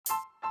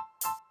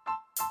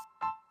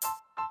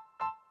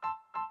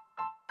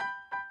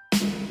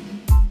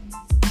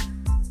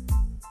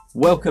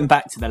Welcome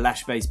back to the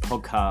Lash Base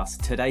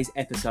podcast. Today's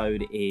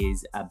episode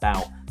is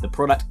about the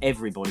product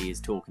everybody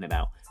is talking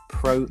about,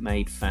 Pro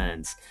Made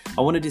fans.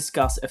 I want to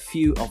discuss a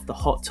few of the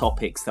hot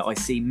topics that I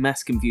see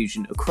mass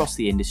confusion across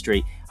the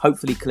industry,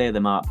 hopefully clear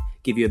them up,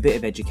 give you a bit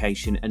of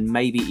education and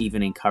maybe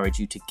even encourage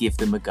you to give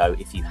them a go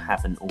if you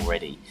haven't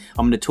already.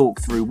 I'm going to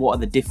talk through what are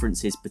the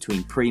differences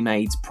between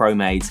pre-mades,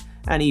 pro-mades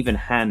and even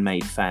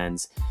handmade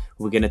fans.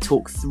 We're going to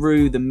talk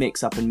through the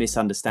mix-up and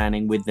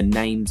misunderstanding with the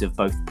names of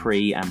both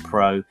pre and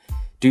pro.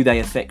 Do they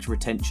affect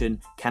retention?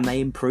 Can they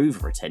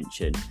improve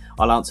retention?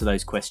 I'll answer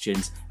those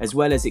questions, as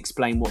well as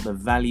explain what the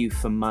value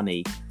for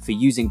money for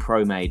using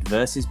pro-made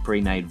versus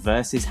pre-made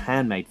versus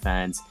handmade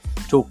fans,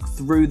 talk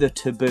through the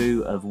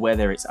taboo of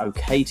whether it's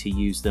okay to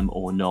use them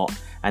or not,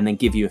 and then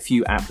give you a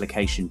few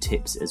application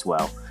tips as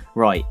well.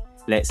 Right,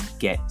 let's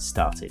get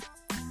started.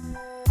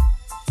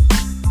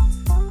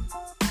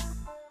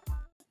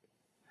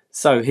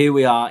 So here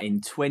we are in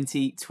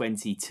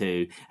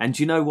 2022, and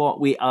do you know what?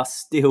 We are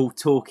still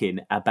talking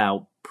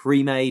about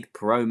pre-made,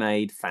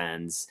 pro-made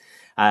fans.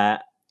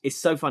 It's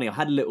so funny. I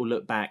had a little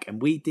look back,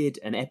 and we did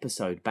an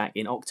episode back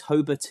in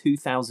October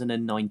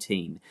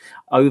 2019,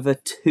 over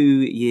 2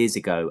 years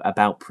ago,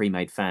 about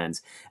pre-made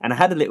fans. And I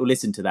had a little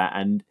listen to that,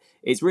 and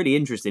it's really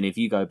interesting if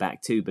you go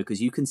back too,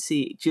 because you can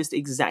see just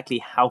exactly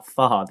how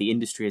far the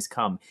industry has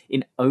come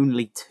in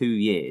only 2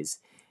 years.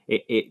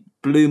 It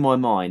blew my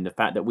mind, the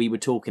fact that we were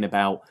talking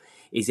about,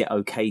 is it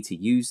okay to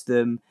use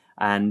them?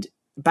 And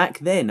back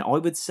then, I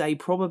would say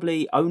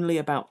probably only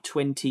about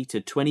 20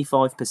 to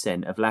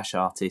 25% of lash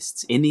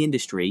artists in the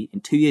industry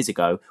 2 years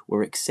ago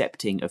were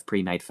accepting of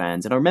pre-made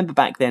fans. And I remember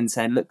back then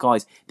saying, look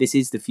guys, this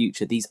is the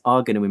future. These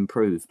are going to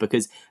improve.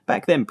 Because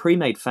back then,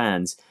 pre-made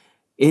fans,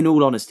 in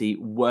all honesty,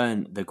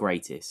 weren't the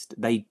greatest.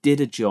 They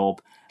did a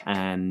job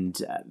and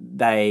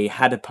they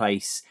had a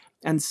place,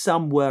 and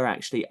some were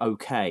actually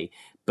okay.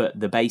 But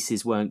the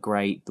bases weren't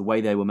great, the way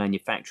they were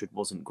manufactured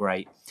wasn't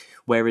great.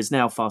 Whereas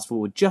now, fast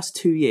forward just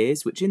 2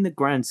 years, which in the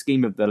grand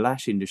scheme of the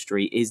lash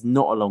industry is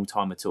not a long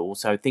time at all,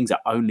 so things are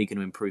only going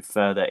to improve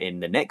further in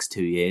the next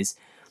 2 years,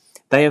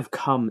 they have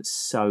come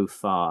so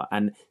far,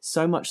 and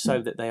so much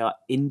so that they are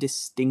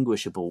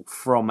indistinguishable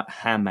from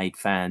handmade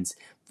fans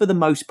for the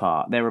most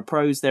part. There are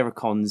pros, there are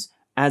cons,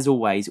 as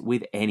always,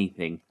 with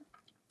anything.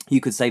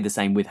 You could say the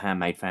same with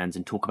handmade fans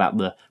and talk about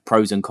the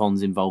pros and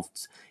cons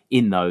involved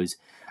in those.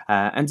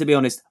 And to be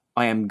honest,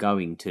 I am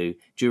going to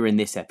during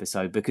this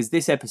episode, because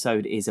this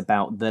episode is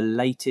about the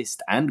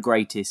latest and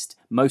greatest,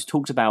 most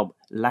talked about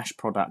lash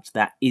product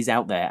that is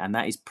out there, and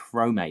that is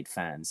pro-made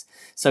fans.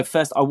 So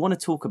first, I want to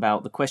talk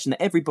about the question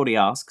that everybody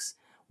asks: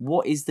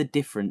 what is the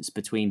difference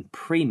between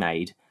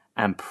pre-made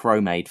and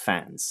pro-made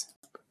fans?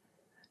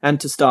 And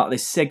to start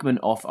this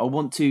segment off, I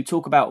want to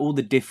talk about all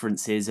the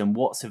differences and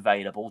what's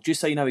available, just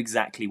so you know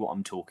exactly what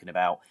I'm talking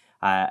about.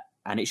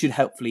 And it should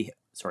hopefully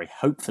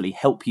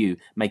help you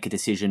make a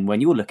decision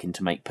when you're looking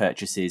to make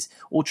purchases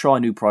or try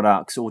new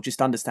products, or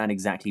just understand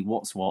exactly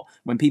what's what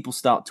when people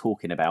start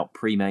talking about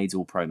pre-mades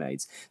or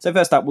pro-mades. So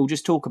first up, we'll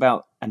just talk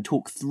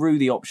through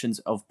the options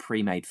of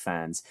pre-made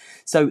fans.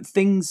 So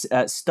things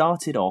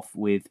started off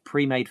with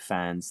pre-made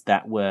fans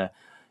that were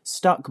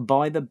stuck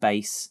by the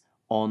base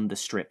on the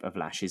strip of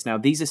lashes. Now,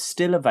 these are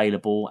still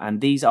available, and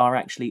these are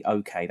actually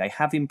okay. They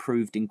have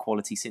improved in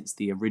quality since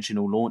the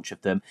original launch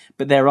of them,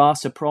 but there are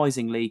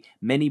surprisingly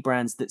many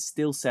brands that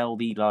still sell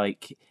the,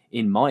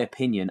 in my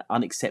opinion,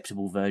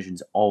 unacceptable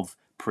versions of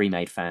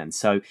pre-made fans.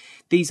 So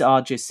these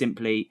are just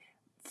simply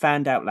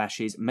fanned out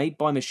lashes made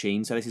by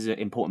machine. So this is an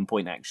important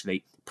point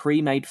actually.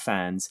 Pre-made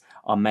fans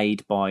are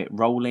made by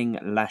rolling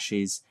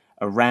lashes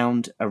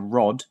around a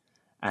rod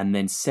and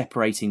then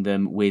separating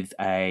them with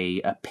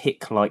a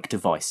pick-like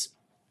device.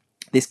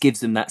 This gives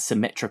them that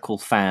symmetrical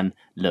fan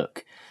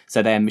look.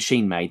 So they're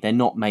machine made, they're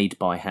not made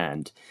by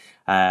hand.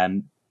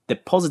 The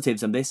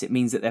positives of this, it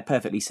means that they're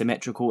perfectly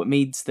symmetrical. It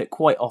means that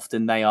quite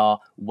often they are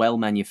well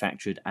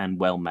manufactured and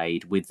well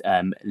made with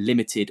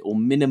limited or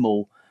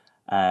minimal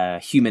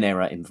human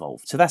error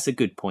involved. So that's a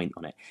good point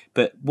on it.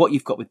 But what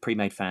you've got with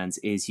pre-made fans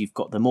is you've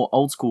got the more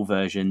old school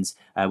versions,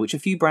 which a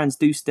few brands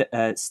do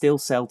still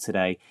sell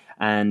today,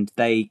 and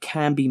they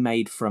can be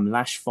made from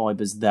lash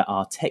fibers that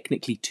are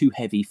technically too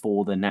heavy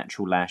for the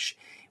natural lash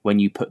when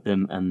you put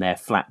them and their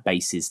flat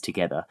bases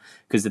together.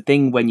 Because the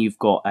thing when you've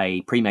got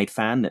a pre-made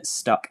fan that's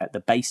stuck at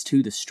the base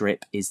to the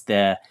strip is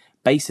the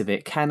base of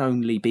it can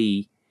only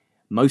be,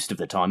 most of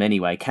the time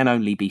anyway, can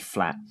only be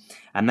flat.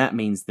 And that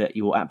means that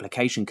your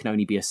application can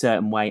only be a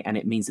certain way, and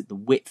it means that the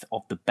width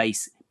of the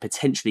base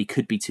potentially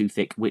could be too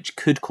thick, which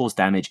could cause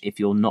damage if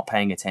you're not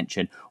paying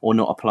attention or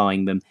not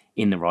applying them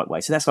in the right way.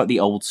 So that's like the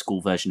old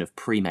school version of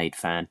pre-made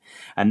fan.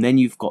 And then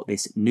you've got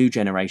this new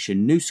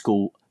generation, new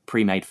school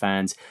pre-made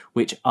fans,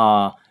 which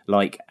are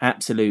like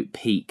absolute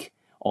peak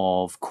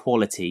of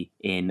quality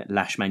in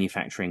lash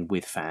manufacturing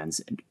with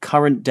fans.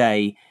 Current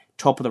day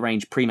top of the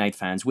range pre-made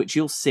fans, which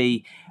you'll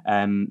see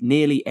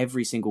nearly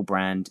every single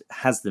brand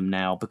has them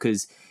now,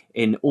 because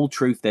in all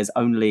truth, there's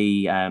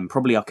only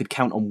probably I could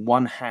count on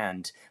one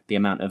hand the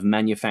amount of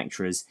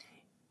manufacturers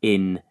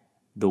in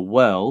the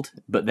world,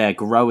 but they're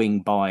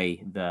growing by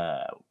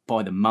the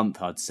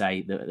month. I'd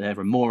say that there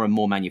are more and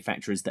more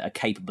manufacturers that are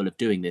capable of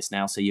doing this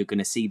now. So you're going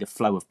to see the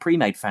flow of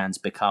pre-made fans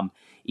become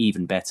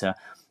even better,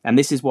 and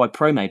this is why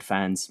pre-made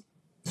fans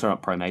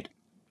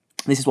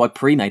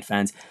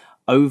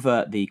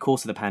over the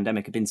course of the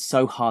pandemic have been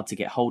so hard to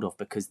get hold of,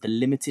 because the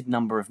limited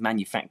number of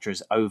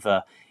manufacturers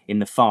over in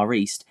the Far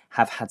East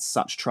have had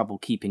such trouble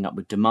keeping up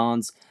with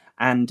demands,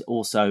 and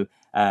also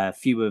a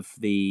few of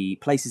the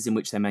places in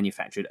which they're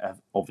manufactured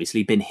have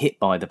obviously been hit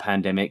by the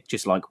pandemic,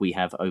 just like we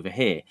have over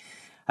here.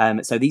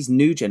 So these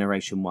new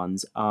generation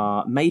ones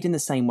are made in the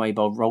same way,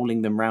 by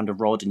rolling them round a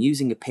rod and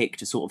using a pick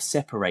to sort of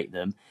separate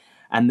them.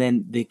 And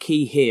then the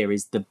key here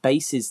is the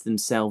bases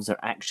themselves are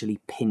actually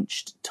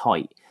pinched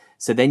tight.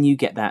 So then you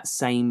get that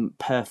same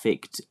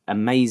perfect,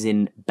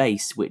 amazing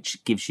base,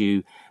 which gives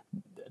you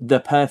the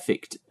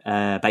perfect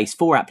base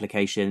for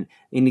application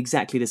in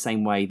exactly the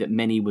same way that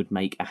many would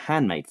make a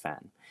handmade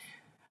fan.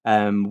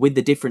 With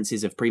the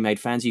differences of pre-made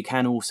fans, you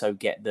can also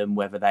get them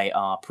whether they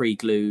are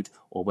pre-glued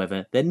or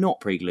whether they're not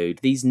pre-glued.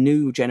 These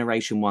new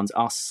generation ones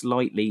are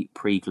slightly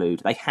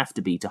pre-glued. They have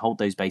to be to hold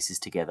those bases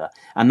together,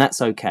 and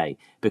that's okay,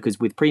 because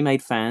with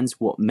pre-made fans,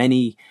 what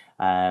many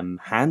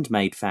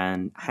handmade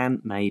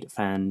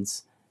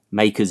fans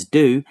makers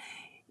do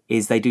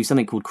is they do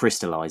something called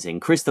crystallizing.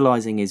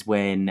 Crystallizing is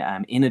when,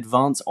 in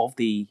advance of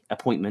the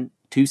appointment,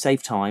 to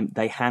save time,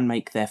 they hand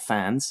make their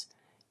fans,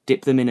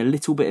 dip them in a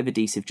little bit of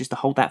adhesive just to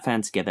hold that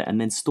fan together, and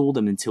then store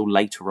them until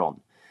later on.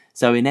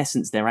 So in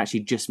essence, they're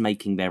actually just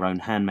making their own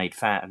handmade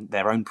fan,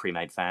 their own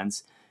pre-made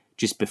fans,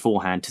 just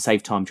beforehand to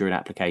save time during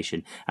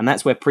application. And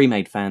that's where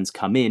pre-made fans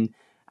come in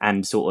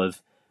and sort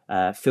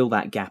of fill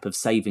that gap of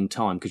saving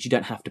time, because you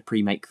don't have to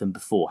pre-make them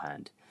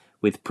beforehand.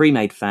 With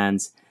pre-made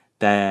fans,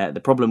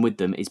 the problem with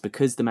them is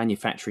because the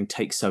manufacturing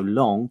takes so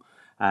long,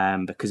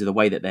 because of the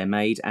way that they're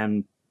made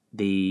and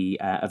the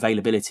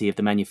availability of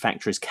the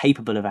manufacturers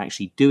capable of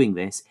actually doing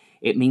this,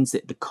 it means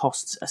that the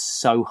costs are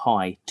so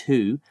high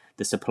to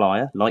the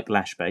supplier, like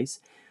Lashbase,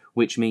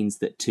 which means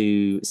that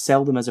to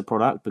sell them as a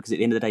product, because at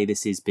the end of the day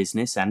this is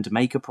business, and to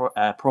make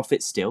a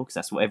profit still, because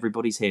that's what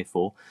everybody's here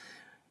for,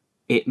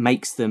 it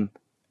makes them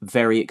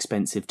very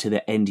expensive to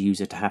the end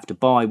user to have to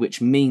buy,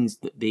 which means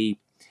that the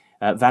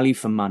value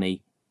for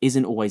money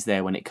isn't always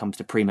there when it comes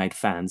to pre-made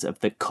fans of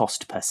the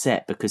cost per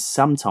set, because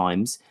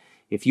sometimes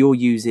if you're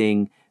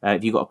using,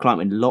 if you've got a client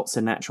with lots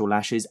of natural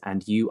lashes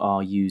and you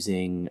are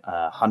using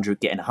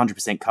getting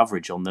 100%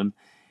 coverage on them,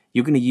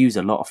 you're going to use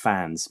a lot of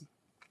fans.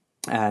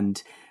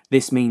 And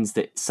this means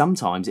that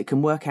sometimes it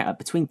can work out at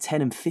between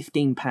 £10 and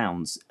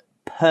 £15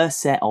 per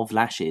set of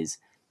lashes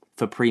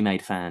for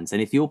pre-made fans.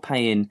 And if you're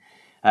paying,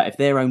 if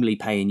they're only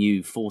paying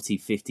you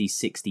 £40, £50,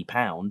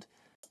 £60,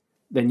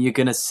 then you're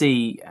going to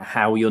see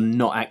how you're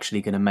not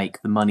actually going to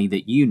make the money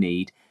that you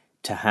need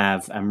to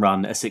have and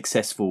run a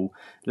successful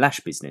lash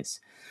business.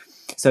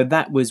 So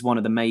that was one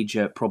of the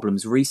major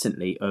problems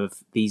recently of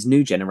these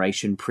new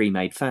generation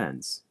pre-made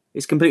fans.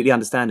 It's completely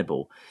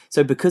understandable.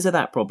 So because of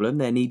that problem,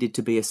 there needed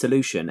to be a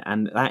solution,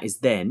 and that is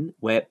then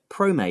where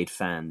pro-made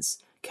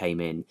fans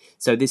came in.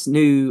 So this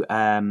new,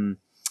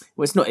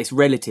 it's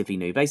relatively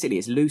new. Basically,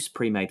 it's loose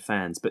pre-made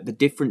fans, but the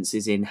difference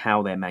is in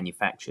how they're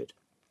manufactured.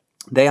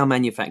 They are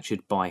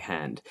manufactured by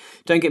hand.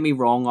 Don't get me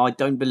wrong, I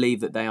don't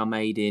believe that they are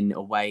made in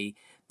a way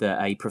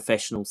that a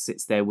professional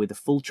sits there with a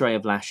full tray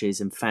of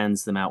lashes and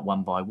fans them out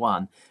one by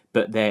one,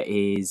 but there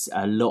is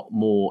a lot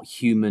more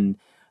human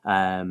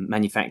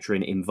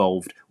manufacturing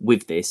involved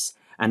with this.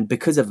 And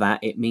because of that,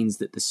 it means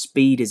that the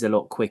speed is a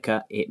lot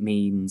quicker. It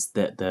means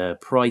that the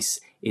price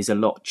is a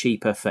lot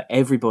cheaper for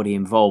everybody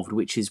involved,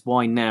 which is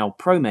why now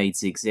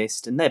ProMades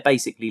exist, and they're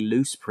basically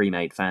loose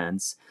pre-made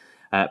fans.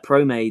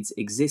 ProMades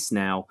exist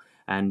now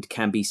and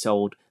can be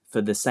sold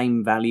for the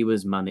same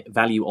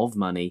value of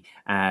money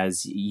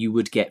as you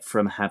would get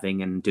from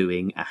having and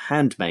doing a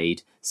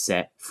handmade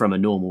set from a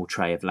normal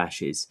tray of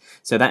lashes.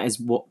 So that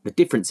is what the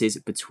difference is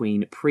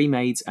between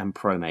pre-mades and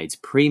pro-mades.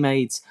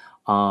 Pre-mades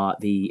are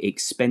the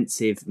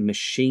expensive,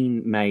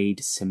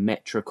 machine-made,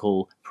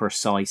 symmetrical,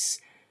 precise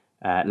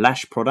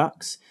lash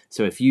products.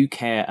 So if you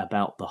care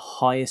about the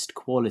highest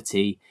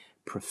quality,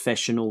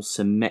 professional,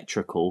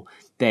 symmetrical,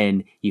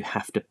 then you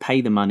have to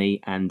pay the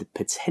money, and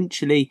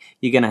potentially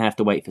you're going to have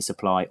to wait for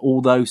supply.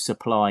 Although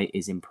supply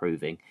is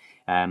improving,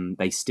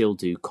 they still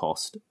do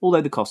cost,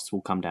 although the costs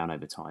will come down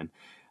over time.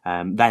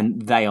 Then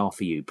they are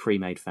for you,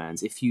 pre-made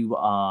fans. If you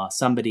are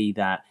somebody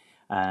that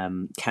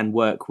can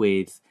work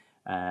with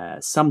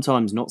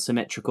sometimes not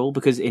symmetrical,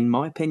 because in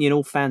my opinion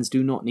all fans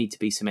do not need to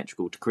be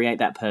symmetrical to create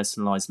that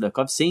personalized look.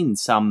 I've seen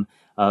some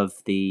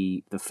of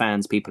the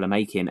fans people are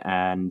making,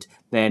 and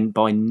then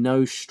by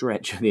no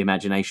stretch of the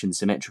imagination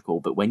symmetrical,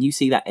 but when you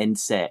see that end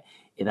set,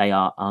 they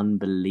are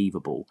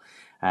unbelievable.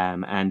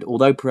 And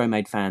although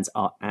pro-made fans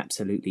are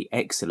absolutely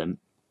excellent,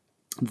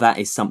 that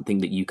is something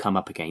that you come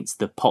up against.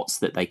 The pots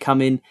that they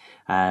come in,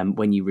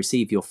 when you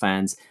receive your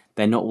fans,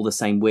 they're not all the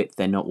same width,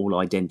 they're not all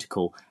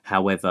identical.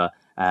 However,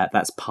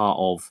 that's part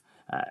of,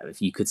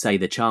 if you could say,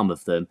 the charm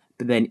of them,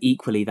 but then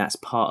equally that's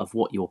part of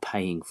what you're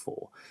paying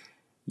for.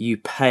 You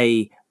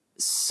pay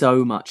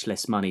so much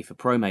less money for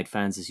pro-made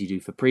fans as you do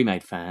for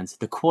pre-made fans.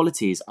 The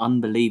quality is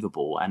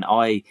unbelievable, and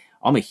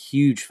I'm a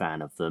huge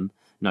fan of them.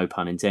 No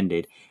pun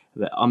intended.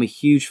 But I'm a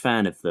huge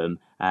fan of them,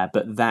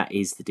 but that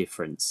is the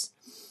difference.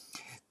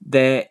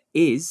 There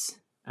is,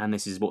 and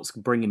this is what's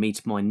bringing me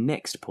to my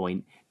next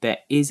point, there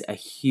is a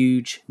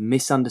huge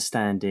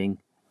misunderstanding,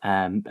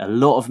 a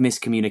lot of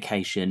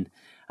miscommunication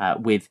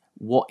with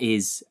what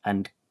is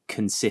and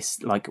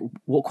consists, like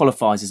what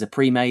qualifies as a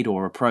pre-made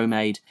or a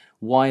pro-made,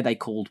 why are they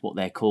called what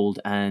they're called,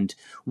 and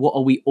what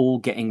are we all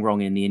getting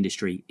wrong in the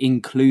industry,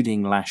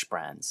 including lash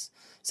brands.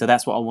 So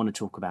that's what I want to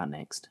talk about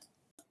next.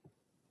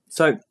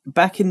 So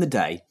back in the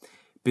day,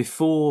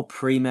 before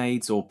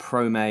pre-mades or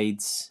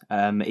pro-mades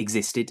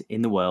existed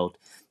in the world,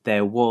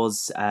 there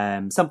was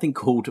something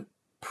called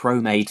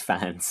pro-made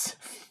fans.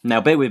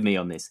 Now, bear with me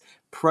on this.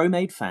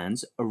 Pro-made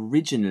fans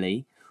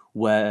originally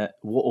were,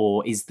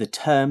 or is the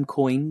term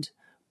coined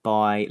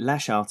by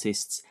lash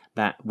artists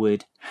that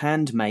would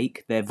hand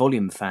make their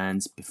volume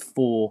fans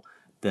before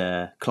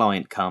the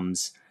client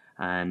comes,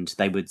 and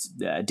they would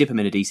dip them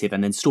in adhesive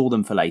and then store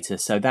them for later.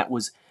 So that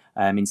was,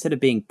 instead of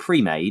being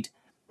pre-made,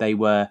 they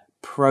were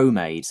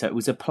pro-made. So it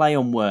was a play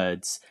on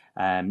words,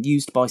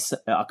 used by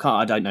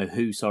I don't know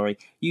who, sorry,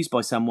 used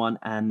by someone,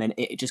 and then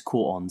it just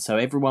caught on. So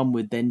everyone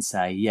would then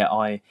say, yeah,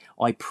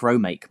 I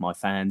pro-make my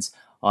fans.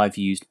 I've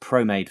used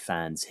pro-made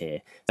fans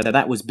here. So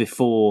that was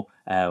before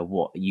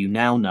what you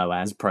now know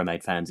as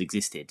pro-made fans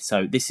existed.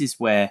 So this is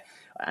where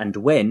and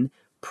when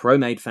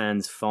pro-made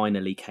fans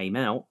finally came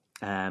out,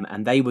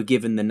 and they were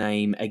given the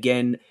name,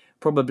 again,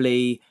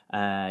 probably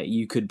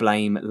you could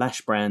blame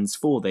lash brands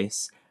for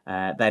this.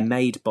 They're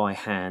made by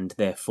hand,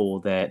 therefore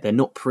they're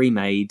not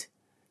pre-made.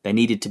 There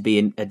needed to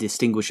be a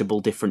distinguishable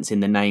difference in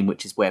the name,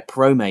 which is where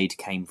pro-made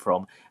came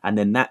from, and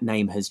then that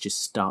name has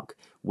just stuck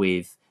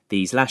with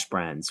these lash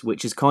brands,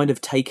 which has kind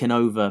of taken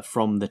over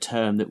from the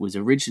term that was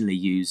originally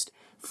used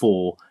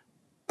for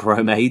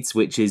pro-mades,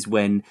 which is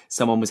when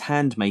someone was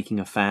hand making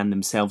a fan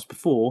themselves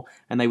before,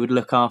 and they would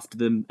look after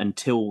them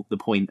until the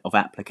point of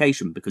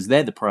application, because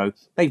they're the pro,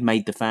 they've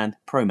made the fan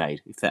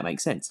pro-made, if that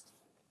makes sense.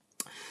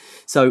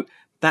 So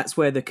that's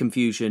where the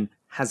confusion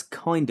has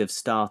kind of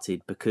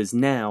started, because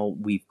now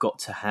we've got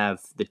to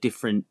have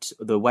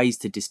the ways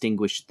to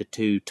distinguish the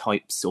two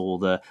types or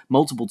the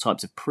multiple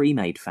types of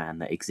pre-made fan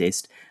that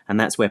exist, and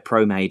that's where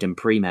pro-made and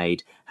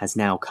pre-made has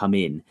now come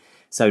in.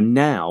 So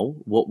now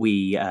what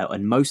we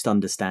and most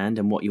understand,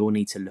 and what you'll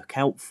need to look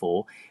out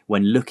for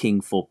when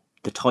looking for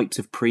the types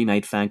of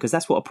pre-made fan, because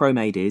that's what a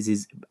pro-made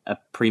is a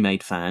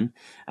pre-made fan.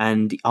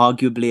 And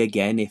arguably,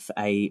 again, if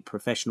a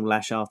professional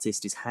lash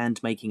artist is hand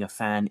making a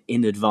fan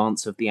in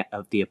advance of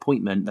the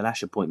appointment, the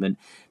lash appointment,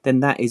 then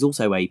that is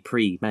also a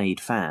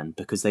pre-made fan,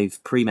 because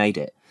they've pre-made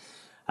it.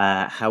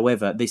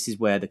 However, this is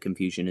where the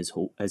confusion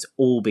has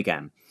all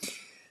began.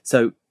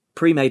 So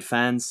pre-made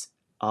fans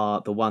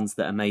are the ones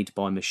that are made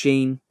by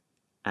machine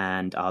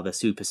and are the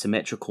super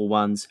symmetrical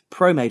ones.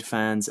 Pro-made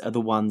fans are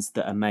the ones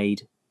that are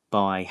made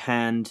by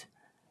hand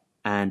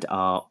and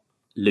are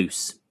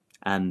loose,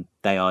 and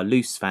they are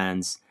loose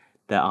fans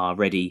that are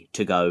ready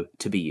to go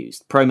to be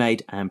used.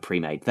 Pro-made and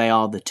pre-made, they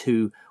are the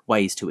two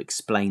ways to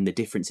explain the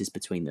differences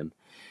between them.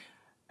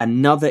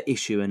 Another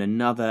issue and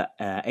another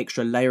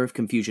extra layer of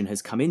confusion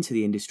has come into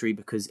the industry,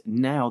 because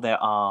now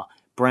there are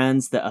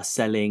brands that are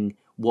selling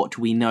what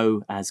we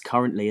know as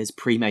currently as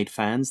pre-made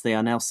fans. They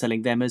are now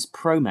selling them as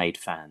pro-made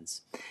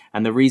fans,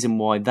 and the reason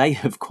why they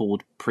have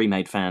called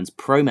pre-made fans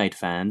pro-made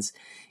fans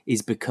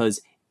is because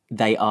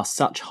they are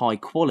such high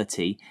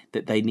quality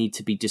that they need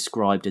to be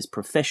described as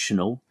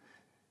professional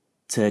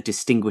to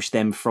distinguish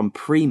them from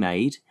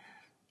pre-made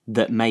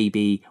that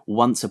maybe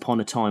once upon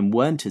a time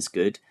weren't as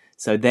good.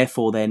 So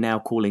therefore they're now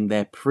calling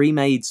their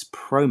pre-mades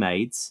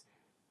pro-mades,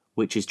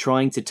 which is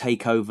trying to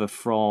take over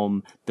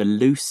from the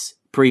loose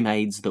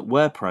pre-mades that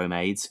were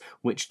pro-mades,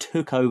 which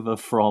took over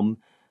from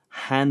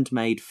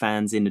handmade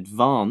fans in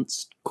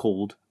advance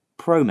called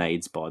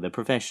pro-mades by the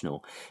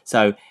professional.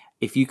 So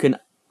if you can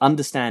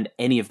understand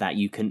any of that,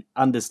 you can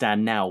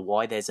understand now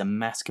why there's a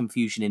mass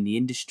confusion in the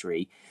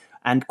industry.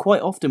 And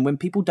quite often when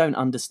people don't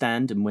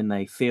understand and when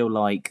they feel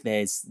like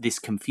there's this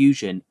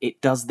confusion, it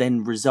does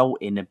then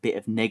result in a bit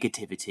of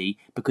negativity,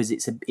 because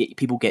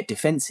people get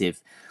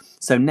defensive.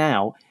 So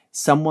now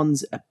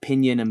someone's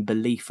opinion and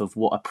belief of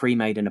what a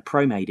pre-made and a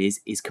pro-made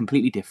is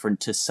completely different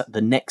to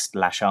the next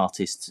lash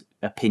artist's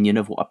opinion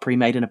of what a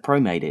pre-made and a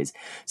pro-made is.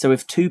 So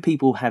if two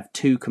people have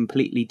two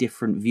completely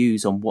different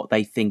views on what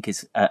they think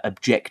is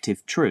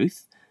objective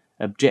truth,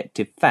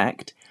 objective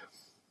fact,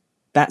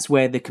 that's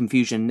where the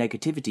confusion and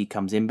negativity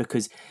comes in,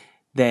 because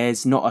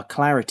there's not a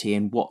clarity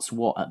in what's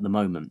what at the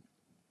moment.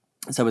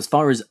 So as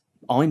far as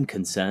I'm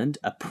concerned,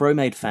 a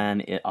pro-made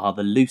fan are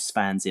the loose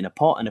fans in a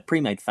pot, and a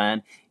pre-made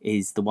fan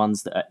is the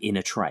ones that are in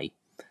a tray.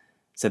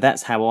 So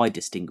that's how I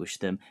distinguish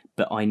them.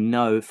 But I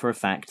know for a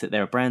fact that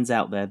there are brands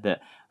out there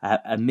that are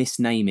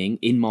misnaming,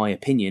 in my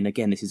opinion.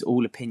 Again, this is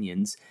all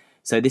opinions.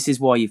 So this is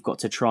why you've got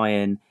to try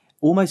and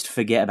almost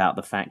forget about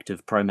the fact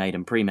of pro-made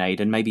and pre-made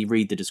and maybe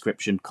read the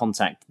description,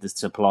 contact the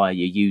supplier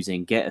you're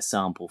using, get a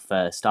sample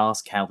first,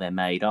 ask how they're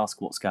made,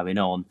 ask what's going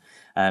on,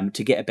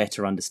 to get a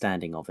better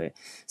understanding of it.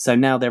 So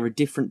now there are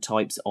different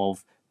types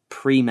of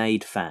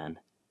pre-made fan.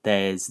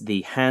 There's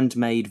the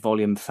handmade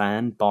volume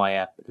fan by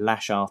a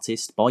lash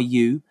artist, by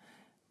you,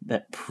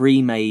 that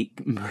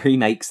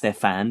pre-makes their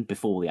fan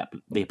before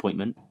the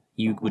appointment.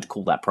 You would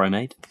call that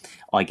pro-made,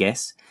 I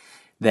guess.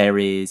 There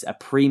is a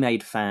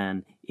pre-made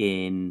fan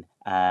in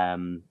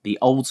the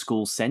old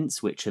school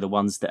sense, which are the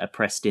ones that are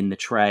pressed in the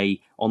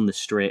tray on the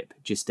strip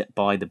just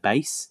by the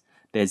base.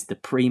 There's the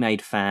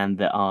pre-made fan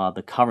that are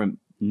the current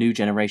new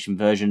generation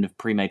version of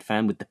pre-made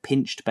fan with the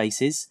pinched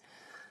bases.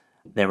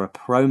 There are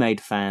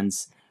pro-made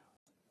fans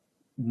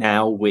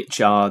now, which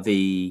are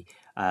the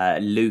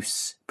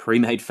loose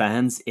pre-made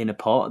fans in a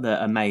pot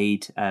that are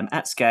made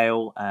at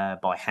scale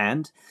by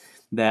hand.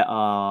 There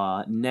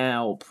are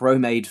now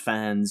pro-made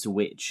fans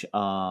which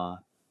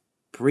are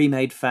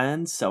pre-made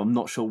fans, so I'm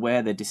not sure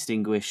where the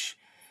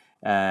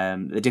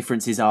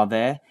differences are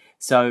there.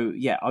 So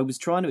yeah, I was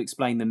trying to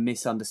explain the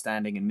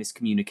misunderstanding and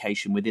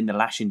miscommunication within the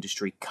lash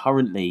industry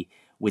currently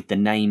with the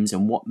names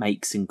and what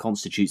makes and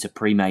constitutes a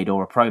pre-made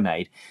or a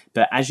pro-made.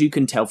 But as you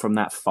can tell from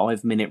that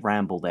 5-minute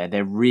ramble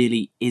there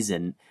really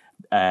isn't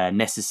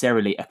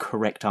necessarily a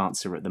correct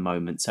answer at the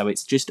moment. So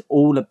it's just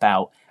all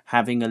about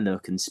having a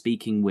look and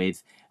speaking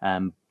with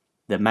the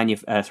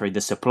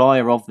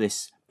supplier of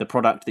the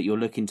product that you're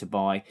looking to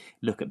buy.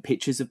 Look at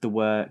pictures of the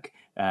work,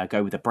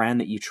 go with a brand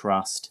that you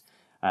trust,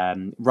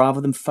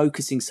 rather than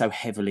focusing so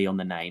heavily on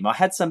the name. I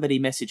had somebody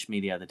message me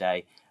the other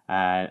day.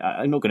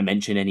 I'm not going to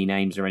mention any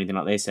names or anything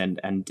like this,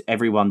 and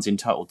everyone's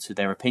entitled to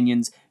their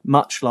opinions,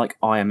 much like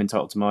I am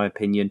entitled to my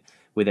opinion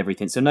with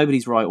everything. So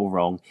nobody's right or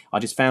wrong. I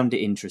just found it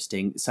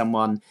interesting.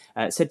 Someone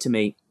said to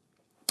me,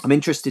 I'm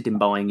interested in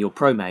buying your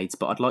pro-mades,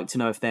 but I'd like to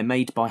know if they're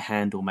made by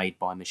hand or made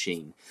by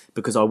machine,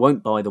 because I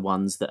won't buy the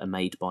ones that are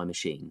made by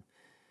machine.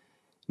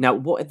 Now,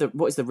 what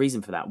is the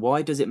reason for that?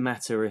 Why does it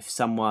matter if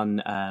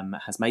someone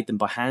has made them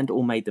by hand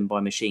or made them by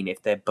machine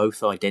if they're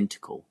both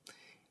identical?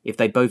 If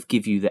they both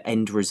give you the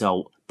end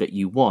result that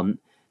you want,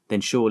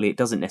 then surely it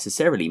doesn't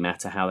necessarily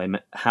matter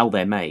how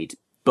they're made.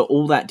 But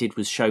all that did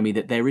was show me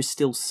that there is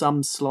still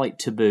some slight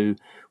taboo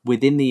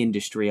within the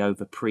industry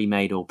over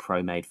pre-made or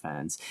pro-made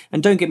fans.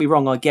 And don't get me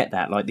wrong, I get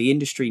that. Like, the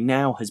industry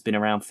now has been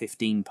around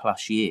 15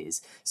 plus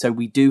years. So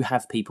we do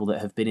have people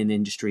that have been in the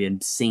industry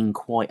and seen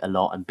quite a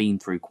lot and been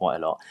through quite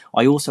a lot.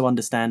 I also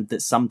understand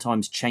that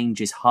sometimes change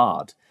is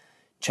hard.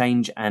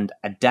 Change and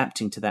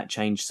adapting to that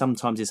change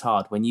sometimes is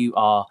hard when you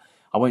are,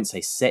 I won't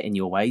say set in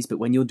your ways, but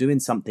when you're doing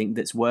something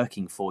that's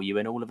working for you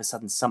and all of a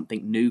sudden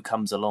something new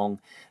comes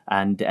along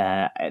and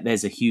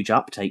there's a huge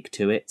uptake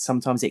to it,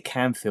 sometimes it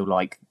can feel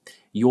like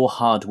your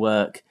hard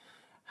work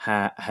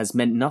has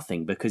meant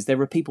nothing, because there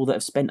are people that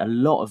have spent a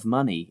lot of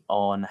money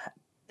on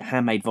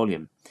handmade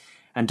volume.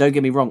 And don't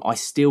get me wrong, I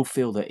still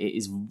feel that it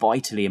is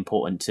vitally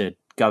important to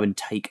go and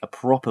take a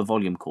proper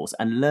volume course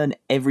and learn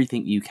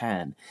everything you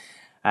can.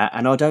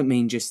 And I don't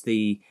mean just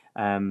the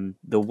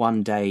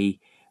 1 day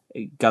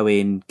go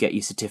in, get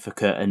your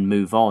certificate and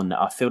move on.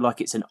 I feel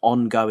like it's an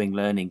ongoing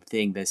learning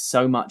thing. There's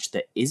so much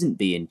that isn't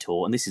being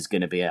taught, and this is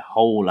going to be a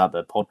whole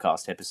other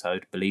podcast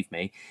episode, believe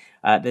me.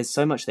 There's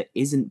so much that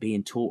isn't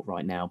being taught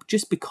right now,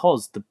 just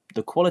because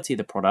the quality of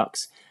the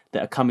products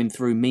that are coming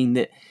through mean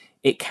that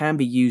it can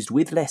be used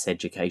with less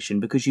education,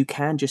 because you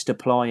can just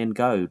apply and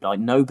go. Like,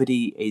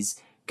 nobody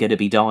is going to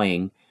be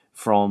dying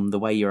from the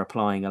way you're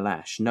applying a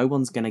lash. No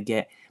one's going to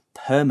get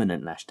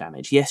permanent lash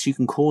damage. Yes, you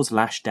can cause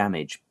lash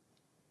damage,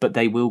 but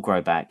they will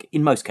grow back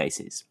in most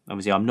cases.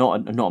 Obviously, I'm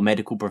not a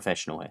medical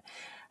professional here.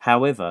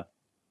 However,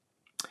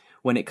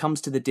 when it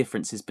comes to the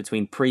differences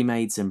between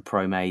pre-mades and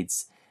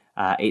pro-mades,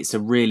 it's a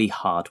really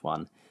hard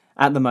one.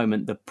 At the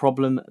moment, the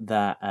problem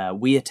that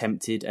we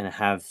attempted and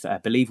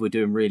believe we're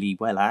doing really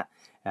well at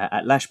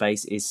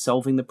Lashbase is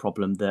solving the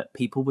problem that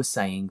people were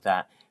saying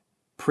that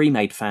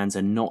pre-made fans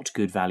are not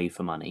good value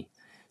for money.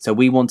 So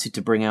we wanted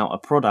to bring out a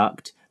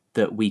product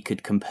that we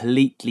could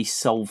completely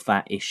solve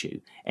that issue.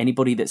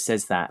 Anybody that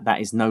says that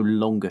is no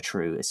longer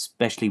true,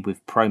 especially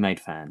with pro-made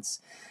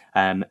fans.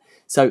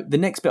 So the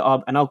next bit,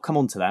 and I'll come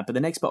on to that, but the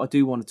next bit I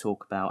do want to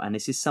talk about, and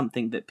this is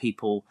something that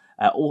people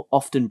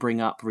often bring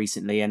up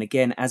recently, and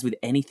again, as with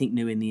anything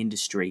new in the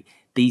industry,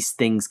 these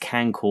things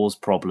can cause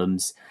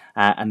problems,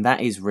 and that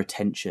is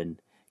retention.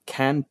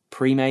 Can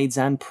pre-mades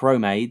and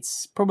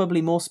pro-mades,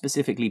 probably more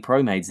specifically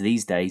pro-mades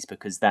these days,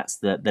 because that's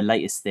the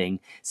latest thing.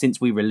 Since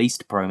we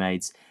released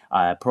pro-mades,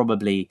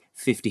 probably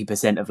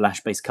 50% of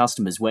Lashbase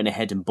customers went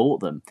ahead and bought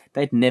them.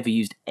 They'd never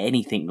used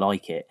anything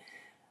like it.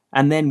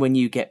 And then when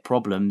you get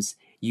problems,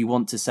 you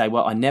want to say,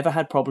 well, I never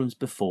had problems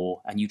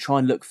before, and you try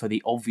and look for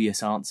the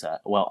obvious answer.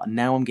 Well,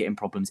 now I'm getting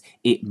problems.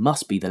 It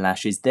must be the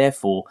lashes.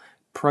 Therefore,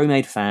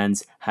 pro-made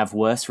fans have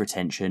worse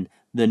retention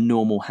than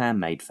normal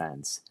handmade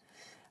fans.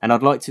 And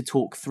I'd like to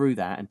talk through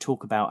that and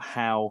talk about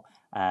how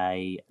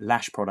a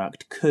lash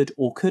product could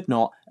or could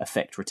not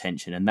affect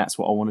retention. And that's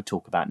what I want to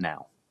talk about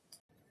now.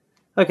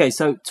 Okay,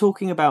 so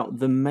talking about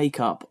the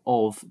makeup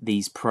of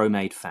these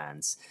ProMade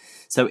fans.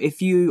 So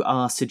if you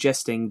are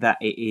suggesting that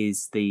it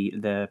is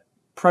the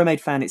ProMade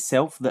fan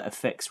itself that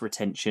affects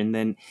retention,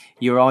 then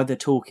you're either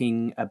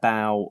talking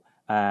about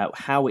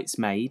how it's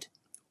made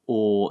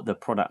or the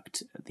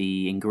product,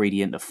 the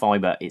ingredient, the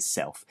fiber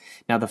itself.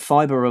 Now, the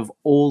fiber of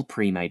all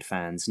pre-made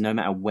fans, no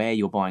matter where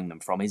you're buying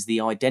them from, is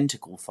the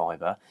identical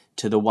fiber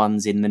to the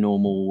ones in the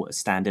normal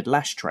standard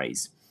lash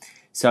trays.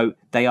 So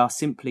they are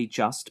simply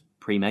just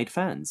pre-made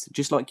fans,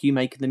 just like you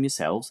make them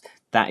yourselves.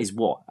 That is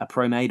what a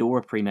pro-made or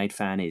a pre-made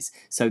fan is.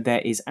 So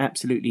there is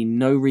absolutely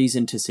no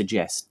reason to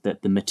suggest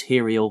that the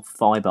material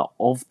fiber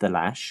of the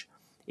lash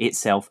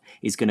itself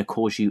is going to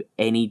cause you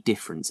any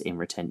difference in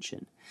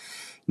retention.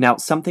 Now,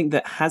 something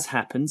that has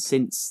happened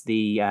since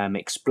the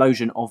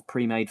explosion of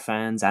pre-made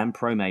fans and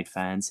pro-made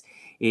fans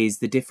is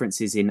the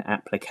differences in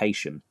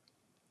application.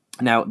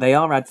 Now, they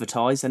are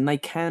advertised and they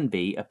can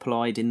be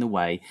applied in the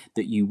way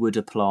that you would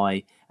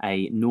apply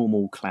a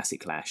normal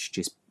classic lash,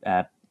 just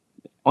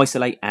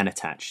isolate and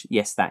attach.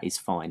 Yes, that is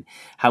fine.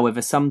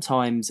 However,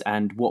 sometimes,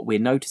 and what we're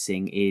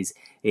noticing is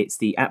it's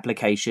the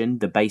application,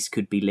 the base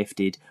could be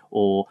lifted,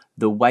 or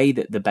the way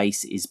that the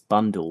base is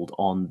bundled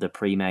on the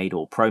pre-made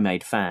or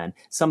pro-made fan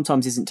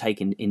sometimes isn't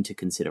taken into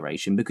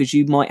consideration, because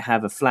you might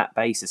have a flat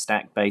base, a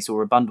stacked base,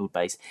 or a bundled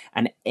base,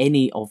 and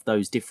any of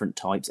those different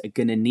types are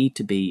going to need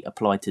to be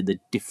applied to the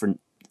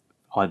different,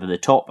 either the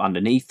top,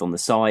 underneath, on the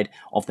side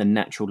of the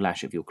natural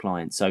lash of your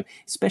client. So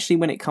especially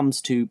when it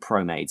comes to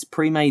pro-mades,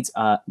 pre-mades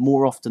are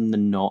more often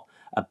than not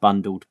a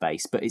bundled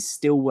base, but it's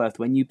still worth,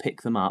 when you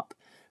pick them up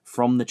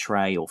from the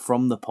tray or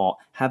from the pot,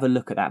 have a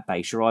look at that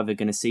base. You're either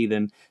going to see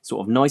them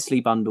sort of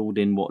nicely bundled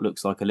in what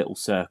looks like a little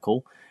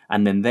circle,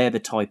 and then they're the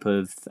type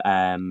of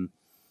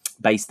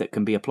base that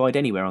can be applied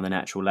anywhere on the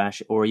natural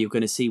lash, or you're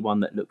going to see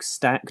one that looks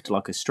stacked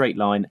like a straight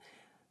line.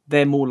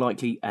 They're more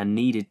likely and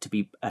needed to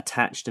be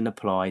attached and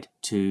applied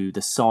to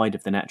the side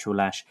of the natural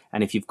lash.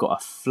 And if you've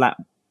got a flat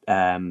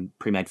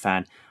pre-made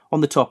fan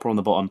on the top or on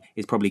the bottom,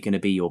 is probably going to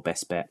be your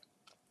best bet.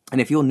 And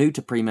if you're new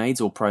to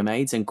pre-mades or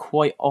pro-mades, and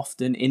quite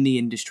often in the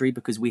industry,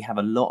 because we have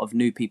a lot of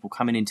new people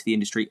coming into the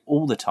industry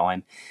all the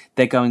time,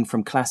 they're going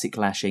from classic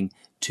lashing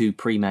to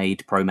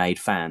pre-made, pro-made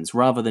fans,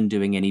 rather than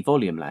doing any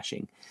volume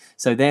lashing.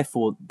 So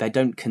therefore, they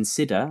don't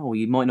consider, or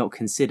you might not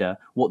consider,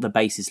 what the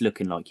base is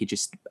looking like. You're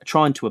just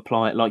trying to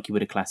apply it like you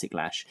would a classic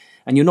lash.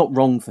 And you're not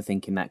wrong for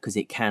thinking that, because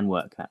it can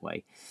work that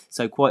way.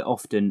 So quite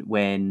often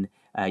when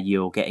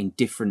you're getting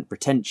different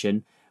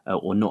retention,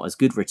 or not as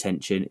good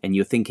retention, and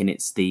you're thinking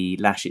it's the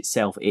lash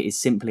itself, it is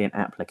simply an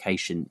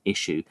application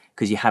issue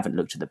because you haven't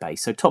looked at the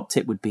base. So top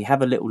tip would be,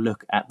 have a little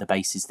look at the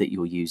bases that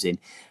you're using.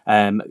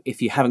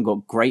 If you haven't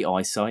got great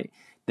eyesight,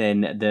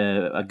 then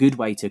a good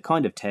way to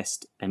kind of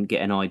test and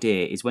get an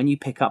idea is when you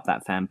pick up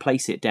that fan,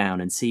 place it down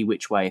and see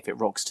which way, if it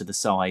rocks to the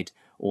side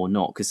or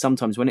not. Because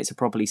sometimes when it's a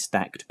properly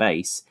stacked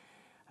base,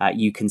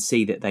 you can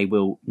see that they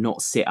will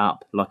not sit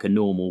up like a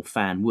normal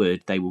fan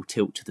would. They will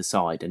tilt to the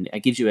side, and it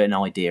gives you an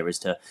idea as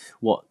to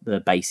what the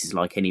base is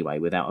like anyway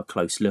without a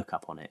close look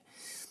up on it.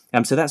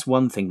 So that's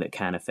one thing that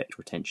can affect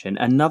retention.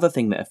 Another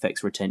thing that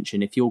affects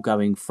retention, if you're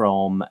going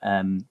from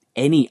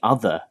any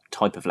other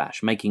type of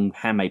lash, making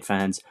handmade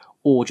fans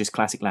or just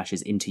classic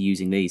lashes, into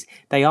using these,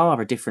 they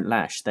are a different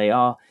lash. They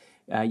are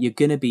you're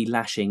going to be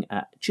lashing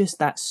at just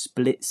that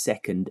split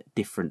second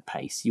different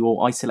pace.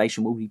 Your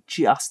isolation will be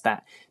just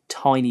that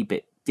tiny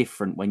bit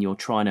different when you're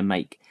trying to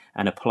make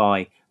and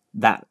apply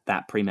that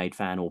pre-made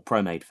fan or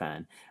pro-made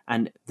fan.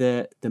 And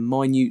the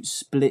minute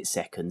split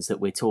seconds that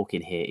we're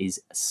talking here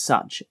is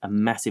such a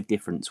massive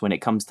difference when it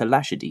comes to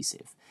lash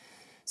adhesive.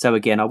 So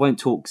again, I won't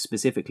talk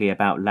specifically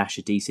about lash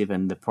adhesive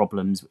and the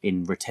problems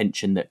in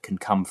retention that can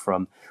come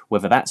from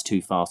whether that's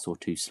too fast or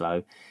too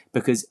slow,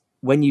 because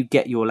when you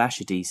get your lash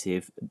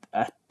adhesive,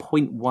 a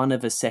 0.1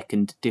 of a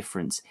second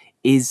difference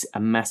is a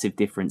massive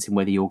difference in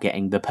whether you're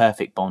getting the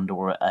perfect bond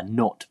or a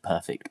not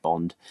perfect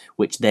bond,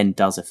 which then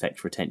does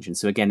affect retention.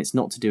 So again, it's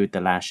not to do with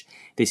the lash,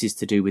 this is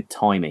to do with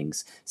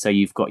timings. So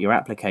you've got your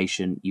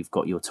application, you've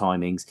got your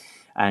timings,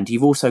 and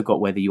you've also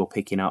got whether you're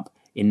picking up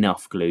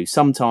enough glue.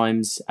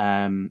 Sometimes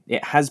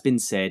it has been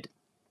said,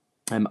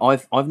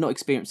 I've not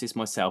experienced this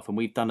myself, and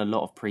we've done a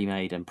lot of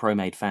pre-made and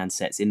pro-made fan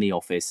sets in the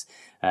office.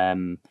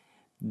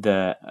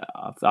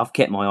 I've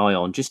kept my eye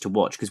on just to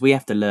watch, because we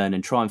have to learn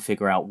and try and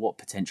figure out what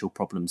potential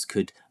problems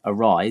could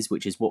arise,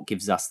 which is what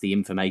gives us the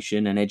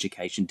information and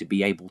education to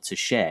be able to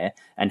share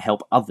and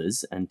help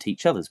others and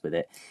teach others with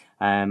it.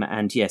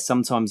 And yeah,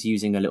 sometimes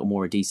using a little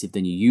more adhesive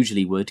than you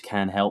usually would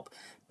can help,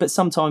 but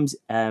sometimes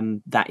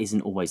that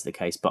isn't always the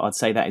case. But I'd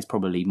say that is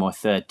probably my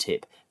third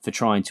tip for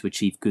trying to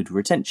achieve good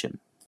retention.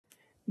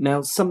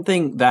 Now,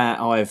 something that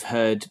I've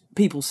heard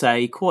people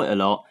say quite a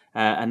lot,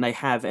 and they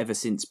have ever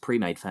since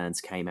pre-made fans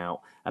came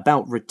out,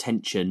 about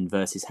retention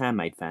versus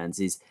handmade fans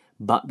is,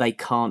 but they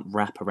can't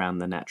wrap around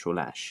the natural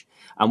lash.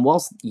 And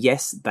whilst,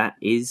 yes, that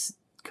is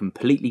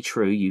completely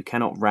true, you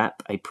cannot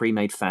wrap a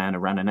pre-made fan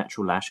around a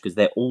natural lash because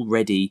they're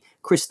already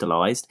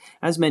crystallized.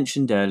 As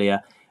mentioned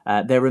earlier,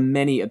 there are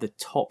many of the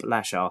top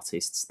lash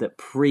artists that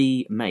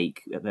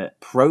pro-make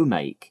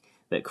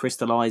that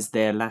crystallize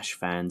their lash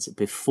fans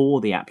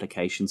before the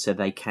application so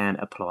they can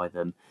apply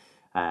them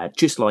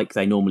just like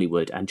they normally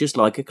would, and just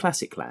like a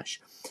classic lash.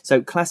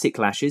 So classic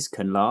lashes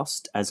can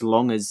last as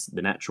long as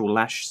the natural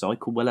lash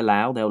cycle will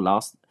allow. They'll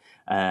last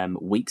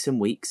weeks and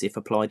weeks if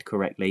applied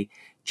correctly,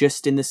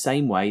 just in the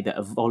same way that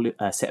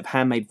a set of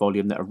handmade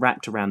volume that are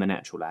wrapped around the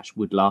natural lash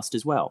would last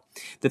as well.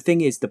 The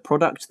thing is, the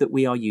product that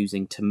we are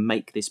using to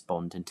make this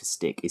bond and to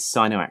stick is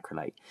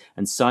cyanoacrylate,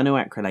 and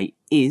cyanoacrylate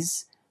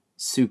is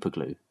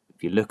superglue.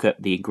 If you look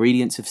at the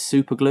ingredients of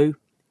superglue,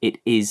 it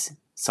is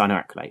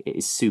cyanoacrylate. It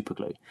is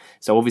superglue.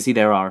 So obviously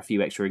there are a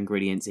few extra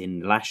ingredients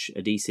in lash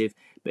adhesive,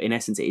 but in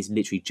essence it is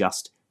literally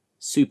just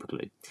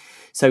superglue.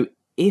 So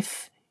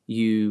if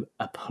you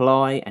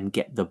apply and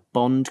get the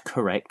bond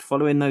correct,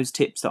 following those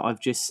tips that I've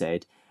just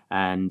said,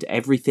 and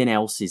everything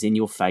else is in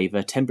your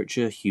favour,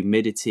 temperature,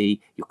 humidity,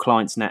 your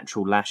client's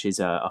natural lashes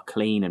are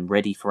clean and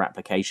ready for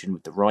application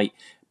with the right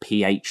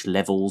pH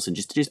levels, and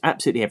just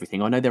absolutely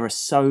everything. I know there are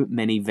so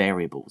many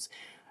variables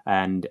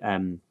and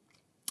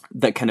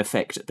that can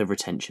affect the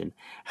retention.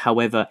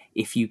 However,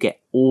 if you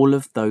get all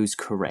of those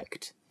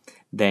correct,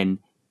 then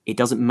it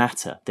doesn't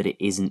matter that it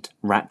isn't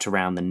wrapped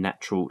around the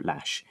natural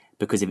lash,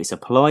 because if it's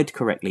applied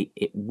correctly,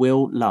 it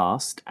will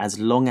last as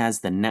long as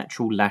the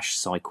natural lash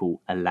cycle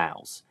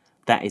allows.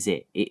 That is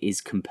it. It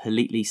is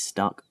completely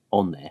stuck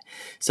on there.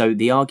 So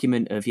the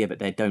argument of, yeah, but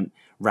they don't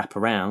wrap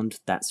around,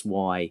 that's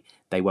why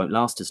they won't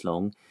last as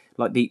long.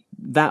 Like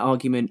that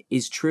argument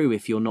is true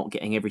if you're not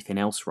getting everything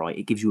else right.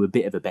 It gives you a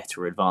bit of a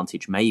better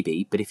advantage,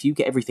 maybe. But if you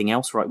get everything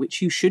else right,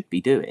 which you should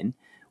be doing,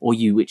 or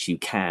which you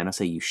can, I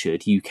say you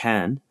should, you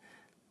can,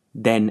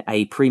 then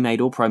a pre-made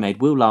or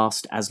pro-made will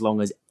last as long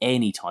as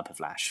any type of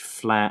lash.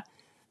 Flat,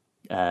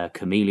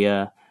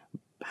 camellia,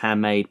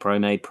 handmade,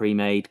 pro-made,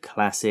 pre-made,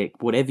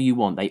 classic, whatever you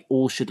want. They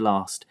all should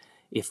last,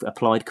 if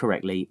applied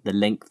correctly, the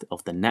length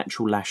of the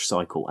natural lash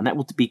cycle. And that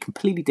will be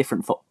completely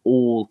different for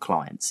all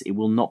clients. It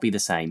will not be the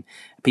same.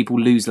 People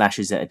lose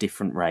lashes at a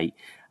different rate.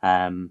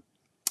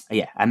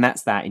 Yeah, and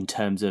that's that in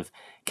terms of,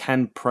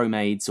 can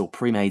pro-mades or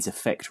pre-mades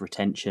affect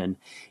retention?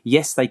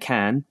 Yes, they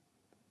can,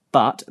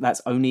 but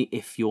that's only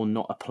if you're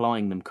not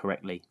applying them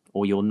correctly,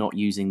 or you're not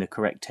using the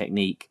correct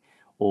technique,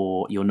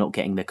 or you're not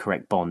getting the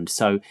correct bond.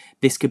 So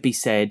this could be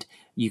said,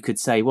 you could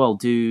say, well,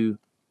 do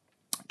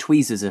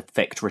tweezers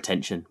affect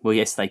retention? Well,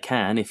 yes, they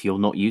can if you're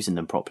not using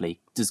them properly.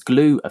 Does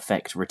glue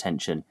affect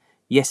retention?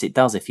 Yes, it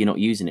does if you're not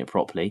using it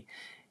properly.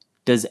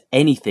 Does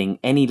anything,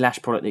 any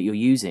lash product that you're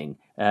using,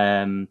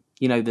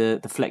 you know, the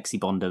flexi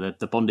bonder,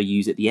 the bonder you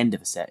use at the end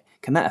of a set,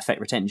 can that affect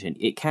retention?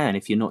 It can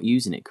if you're not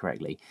using it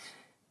correctly.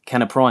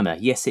 Can a primer?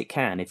 Yes, it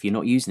can if you're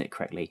not using it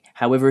correctly.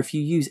 However, if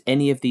you use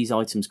any of these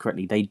items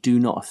correctly, they do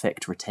not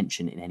affect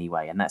retention in any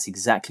way. And that's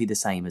exactly the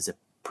same as a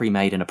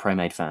pre-made and a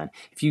pro-made fan.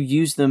 If you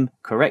use them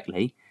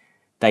correctly,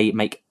 they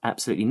make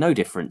absolutely no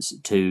difference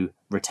to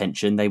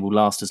retention. They will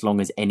last as long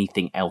as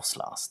anything else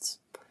lasts.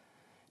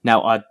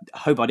 Now, I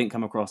hope I didn't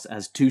come across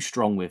as too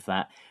strong with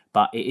that,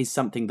 but it is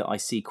something that I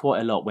see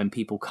quite a lot when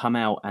people come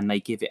out and they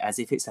give it as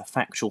if it's a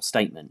factual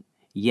statement.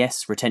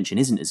 Yes, retention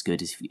isn't as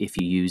good as if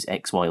you use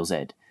X, Y, or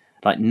Z.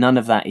 Like, none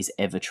of that is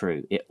ever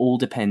true. It all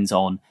depends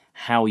on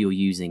how you're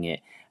using it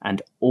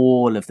and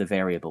all of the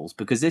variables,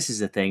 because this is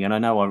the thing, and I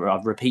know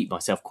I repeat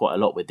myself quite a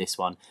lot with this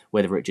one,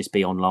 whether it just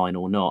be online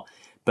or not,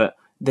 but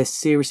there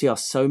seriously are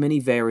so many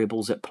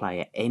variables at play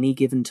at any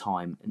given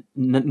time.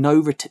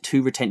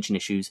 Two retention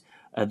issues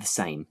are the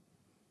same.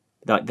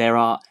 Like, there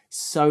are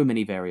so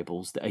many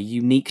variables that are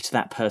unique to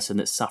that person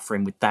that's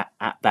suffering with that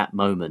at that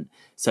moment.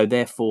 So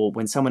therefore,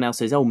 when someone else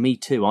says, oh, me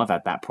too, I've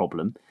had that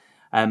problem,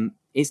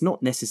 it's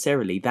not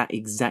necessarily that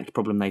exact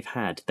problem they've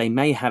had. They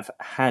may have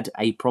had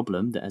a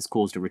problem that has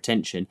caused a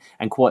retention,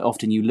 and quite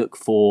often you look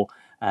for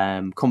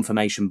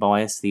confirmation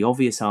bias, the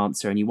obvious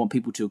answer, and you want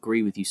people to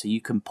agree with you so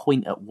you can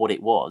point at what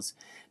it was.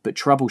 But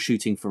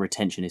troubleshooting for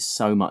retention is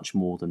so much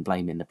more than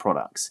blaming the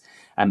products.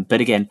 But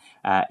again,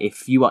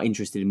 if you are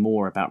interested in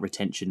more about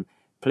retention,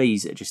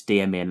 please just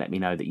DM me and let me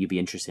know that you'd be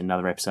interested in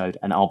another episode,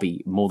 and I'll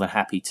be more than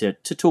happy to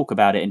talk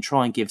about it and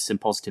try and give some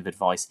positive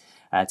advice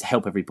to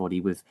help everybody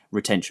with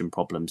retention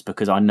problems,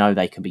 because I know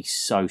they can be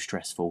so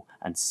stressful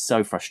and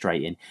so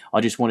frustrating.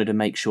 I just wanted to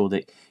make sure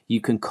that you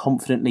can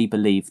confidently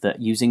believe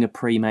that using a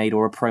pre-made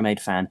or a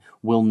pro-made fan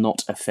will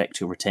not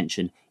affect your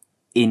retention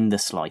in the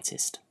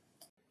slightest.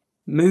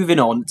 Moving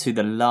on to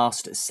the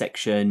last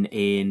section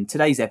in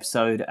today's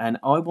episode, and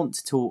I want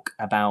to talk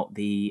about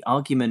the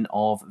argument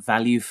of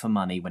value for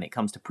money when it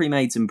comes to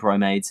pre-mades and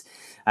pro-mades,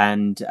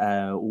 and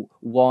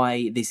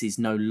why this is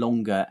no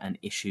longer an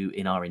issue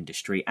in our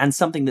industry, and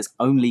something that's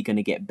only going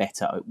to get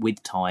better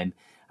with time.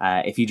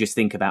 If you just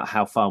think about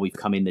how far we've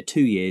come in the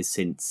 2 years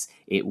since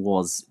it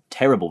was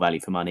terrible value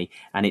for money,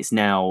 and it's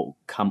now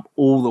come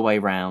all the way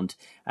around.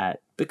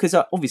 Because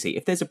obviously,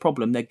 if there's a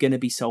problem, they're going to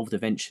be solved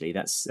eventually.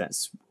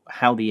 That's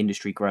how the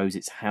industry grows.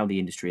 It's how the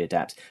industry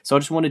adapts. So I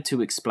just wanted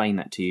to explain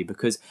that to you,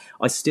 because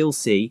I still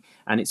see,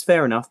 and it's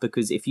fair enough,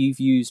 because if you've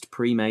used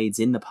pre-mades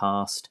in the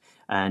past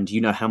and you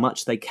know how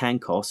much they can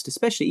cost,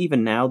 especially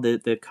even now,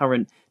 the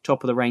current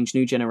top of the range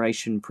new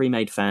generation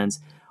pre-made fans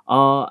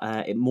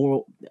are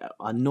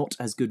not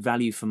as good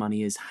value for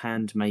money as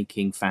hand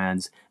making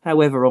fans.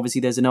 However,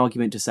 obviously there's an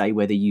argument to say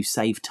whether you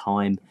save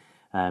time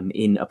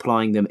in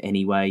applying them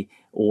anyway,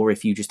 or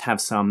if you just have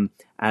some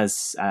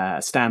as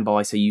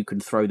standby so you can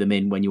throw them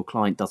in when your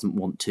client doesn't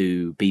want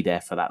to be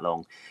there for that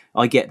long.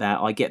 I get that.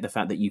 I get the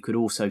fact that you could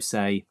also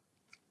say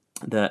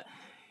that,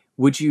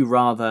 would you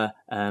rather,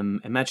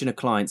 imagine a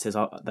client says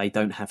they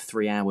don't have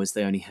 3 hours,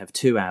 they only have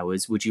 2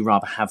 hours. Would you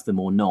rather have them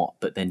or not,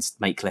 but then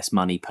make less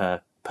money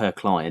per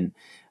client?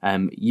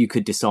 You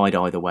could decide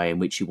either way in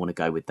which you want to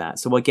go with that.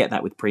 So I get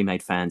that with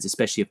pre-made fans,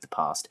 especially of the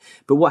past.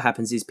 But what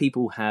happens is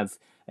people have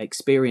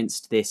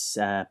experienced this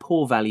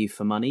poor value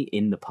for money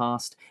in the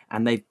past,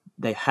 and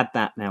they've had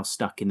that now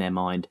stuck in their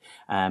mind,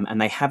 and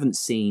they haven't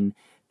seen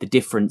the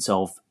difference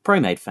of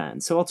pro-made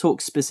fans. So I'll talk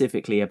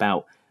specifically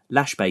about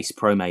lash-based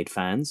pro-made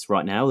fans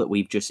right now that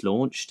we've just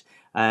launched.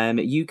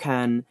 You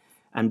can,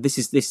 and this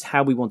is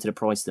how we wanted to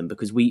price them,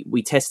 because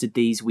we tested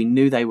these, we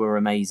knew they were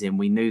amazing,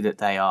 we knew that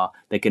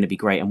they're going to be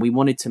great, and we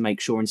wanted to make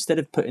sure, instead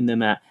of putting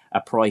them at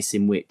a price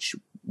in which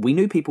we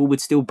knew people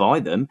would still buy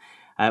them,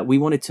 we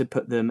wanted to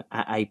put them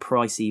at a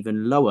price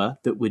even lower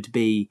that would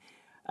be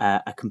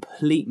a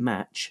complete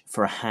match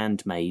for a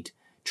handmade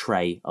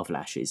tray of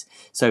lashes.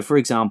 So for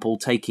example,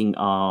 taking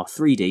our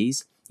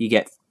 3Ds, you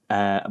get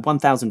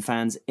 1,000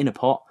 fans in a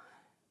pot,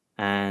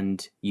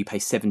 and you pay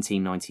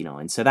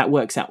 $17.99. So that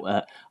works out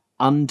at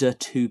under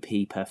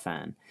 2p per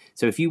fan.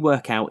 So if you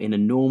work out in a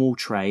normal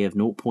tray of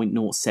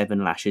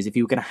 0.07 lashes, if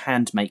you were going to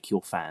hand make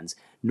your fans,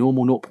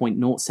 normal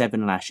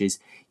 0.07 lashes,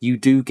 you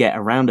do get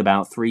around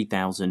about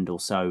 3,000 or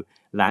so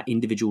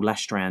individual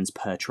lash strands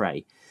per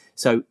tray.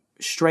 So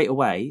straight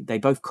away, they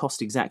both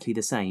cost exactly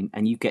the same,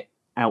 and you get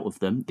out of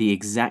them the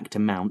exact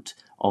amount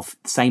of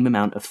same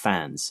amount of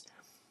fans.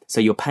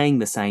 So you're paying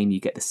the same, you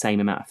get the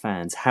same amount of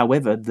fans.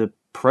 However, the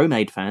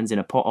pro-made fans in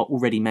a pot are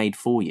already made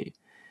for you.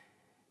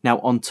 Now,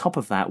 on top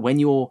of that, when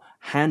you're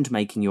hand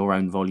making your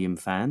own volume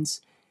fans,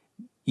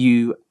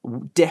 you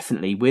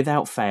definitely,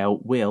 without fail,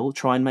 will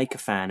try and make a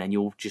fan, and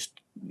you'll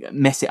just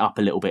mess it up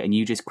a little bit, and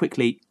you just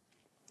quickly,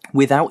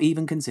 without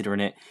even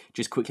considering it,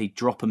 just quickly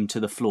drop them to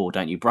the floor,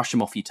 don't you? Brush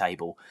them off your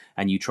table,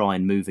 and you try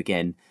and move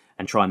again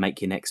and try and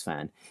make your next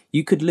fan.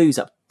 You could lose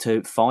up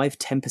to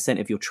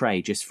 5-10% of your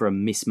tray just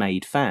from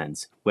mismade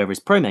fans, whereas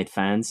pro-made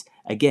fans,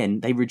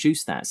 again, they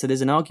reduce that. So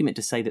there's an argument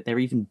to say that they're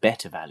even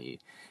better value.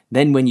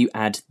 Then when you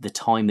add the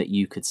time that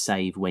you could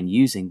save when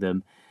using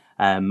them,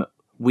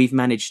 we've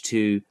managed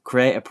to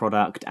create a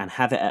product and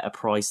have it at a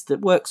price that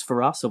works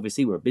for us.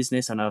 Obviously, we're a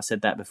business, I know I've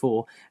said that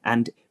before,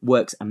 and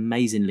works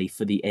amazingly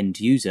for the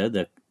end user,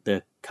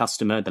 the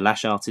customer, the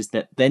lash artist,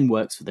 that then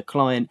works for the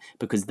client,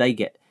 because they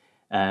get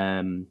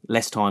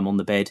less time on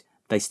the bed.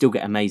 They still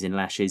get amazing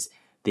lashes.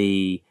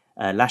 The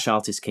lash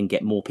artists can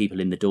get more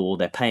people in the door.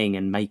 They're paying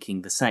and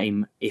making the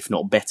same, if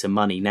not better,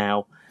 money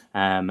now,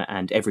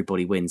 and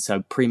everybody wins.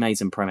 So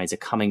pre-mades and pro-mades are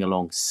coming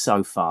along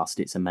so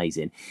fast. It's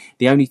amazing.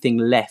 The only thing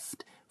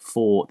left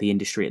for the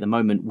industry at the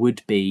moment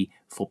would be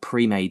for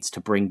pre-mades to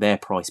bring their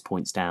price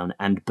points down,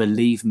 and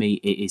believe me,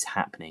 it is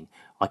happening.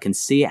 I can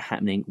see it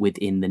happening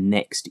within the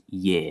next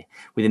year.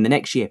 Within the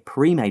next year,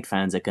 pre-made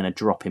fans are going to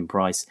drop in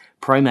price.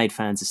 Pro-made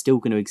fans are still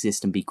going to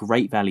exist and be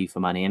great value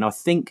for money. And I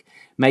think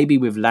maybe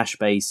with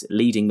Lashbase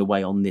leading the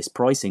way on this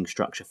pricing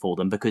structure for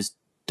them, because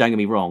don't get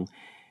me wrong,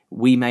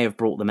 we may have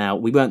brought them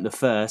out. We weren't the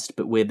first,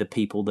 but we're the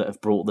people that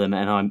have brought them.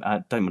 And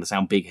I don't want to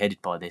sound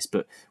big-headed by this,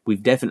 but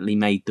we've definitely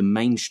made them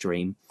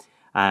mainstream.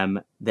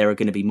 There are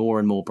going to be more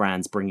and more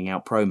brands bringing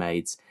out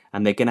pro-mades,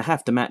 and they're going to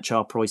have to match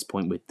our price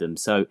point with them.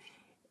 So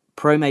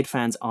pro-made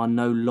fans are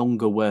no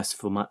longer worse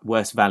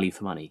value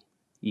for money.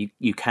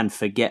 You can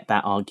forget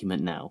that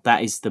argument now.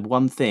 That is the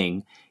one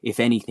thing, if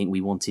anything,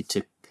 we wanted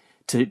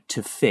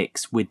to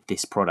fix with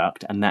this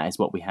product, and that is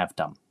what we have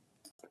done.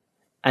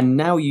 And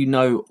now you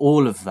know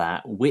all of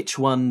that, which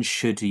one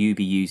should you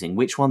be using?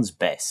 Which one's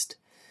best?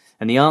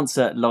 And the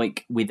answer,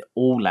 like with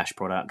all lash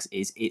products,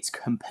 is it's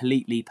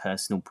completely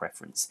personal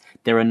preference.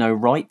 There are no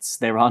rights,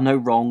 there are no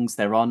wrongs,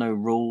 there are no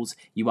rules.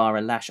 You are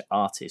a lash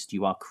artist,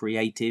 you are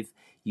creative,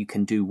 you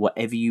can do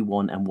whatever you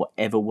want and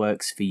whatever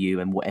works for you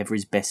and whatever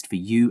is best for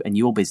you and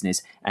your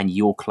business and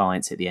your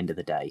clients at the end of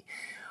the day.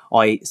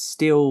 I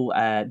still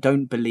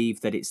don't believe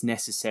that it's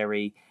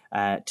necessary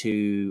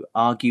to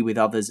argue with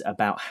others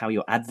about how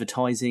you're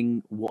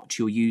advertising what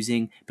you're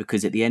using,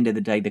 because at the end of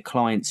the day, the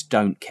clients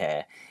don't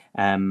care.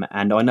 And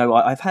I know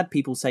I've had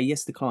people say,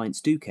 yes, the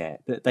clients do care,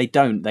 but they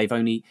don't. They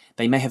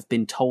may have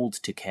been told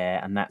to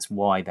care, and that's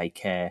why they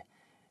care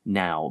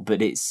now.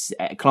 But it's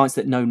clients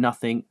that know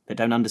nothing, that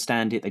don't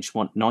understand it. They just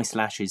want nice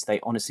lashes. They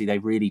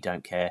really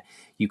don't care.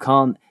 You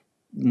can't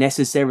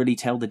necessarily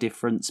tell the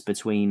difference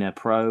between a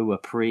pro, a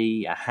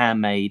pre, a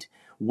handmade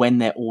when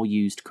they're all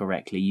used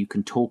correctly. You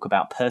can talk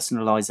about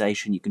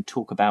personalization, you can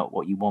talk about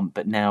what you want,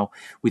 but now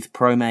with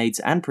pro-mades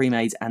and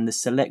pre-mades and the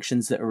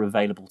selections that are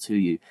available to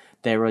you,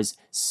 there is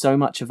so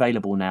much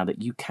available now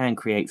that you can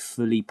create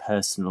fully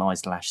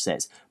personalized lash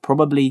sets,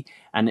 probably,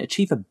 and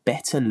achieve a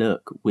better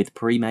look with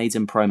pre-mades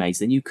and pro-mades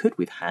than you could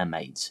with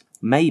handmades.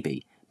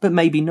 Maybe, but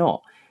maybe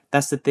not.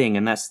 That's the thing,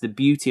 and that's the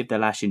beauty of the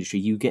lash industry.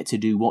 You get to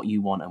do what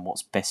you want and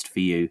what's best for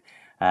you.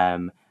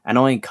 And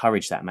I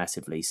encourage that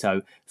massively.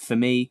 So for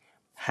me,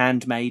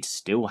 handmade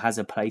still has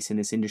a place in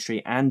this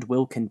industry and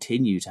will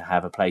continue to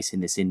have a place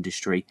in this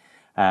industry.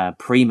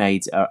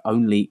 Pre-mades are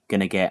only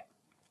going to get,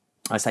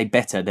 I say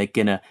better, they're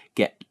going to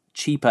get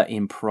cheaper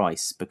in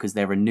price because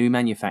there are new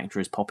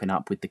manufacturers popping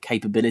up with the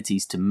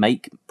capabilities to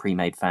make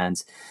pre-made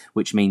fans,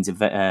 which means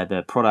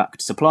the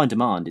product supply and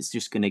demand is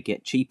just going to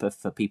get cheaper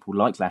for people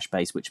like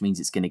Lashbase, which means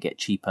it's going to get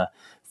cheaper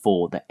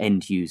for the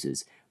end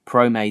users.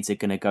 Pro-mades are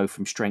going to go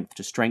from strength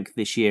to strength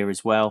this year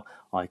as well.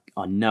 I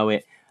know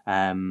it.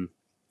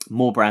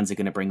 More brands are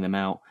going to bring them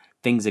out.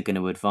 Things are going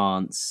to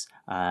advance.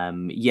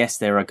 Yes,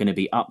 there are going to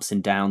be ups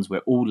and downs. We're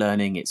all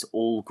learning. It's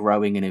all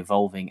growing and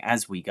evolving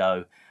as we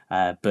go.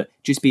 But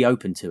just be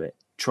open to it.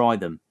 Try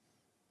them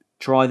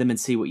and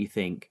see what you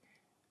think.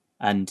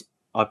 And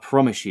I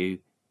promise you,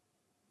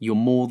 you're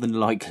more than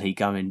likely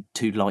going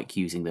to like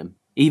using them.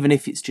 Even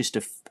if it's just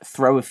to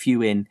throw a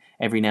few in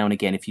every now and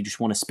again, if you just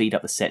want to speed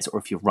up the sets or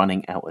if you're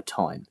running out of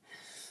time.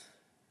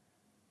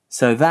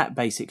 So that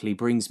basically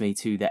brings me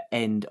to the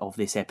end of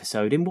this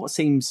episode in what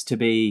seems to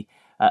be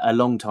a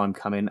long time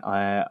coming.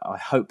 I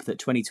hope that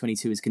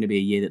 2022 is going to be a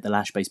year that the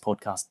Lashbase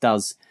podcast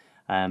does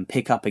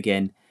pick up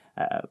again.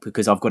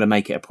 Because I've got to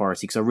make it a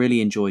priority because I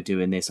really enjoy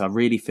doing this. I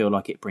really feel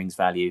like it brings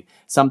value.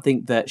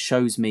 Something that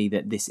shows me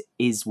that this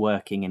is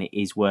working and it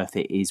is worth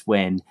it is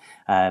when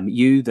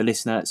you, the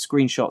listener,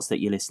 screenshots that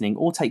you're listening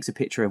or takes a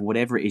picture of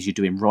whatever it is you're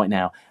doing right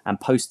now and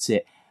posts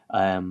it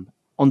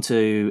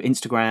onto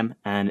Instagram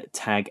and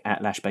tag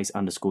at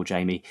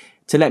 @lashbase_Jamie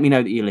to let me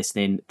know that you're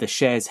listening. The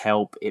shares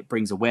help. It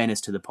brings awareness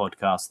to the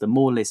podcast. The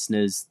more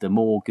listeners, the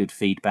more good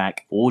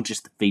feedback or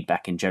just the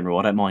feedback in general.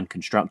 I don't mind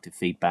constructive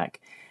feedback.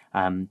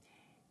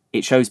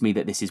 It shows me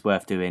that this is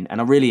worth doing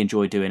and I really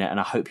enjoy doing it and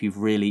I hope you've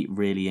really,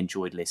 really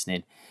enjoyed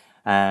listening.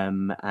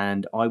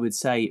 And I would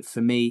say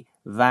for me,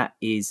 that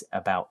is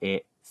about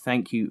it.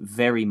 Thank you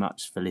very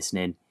much for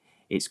listening.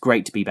 It's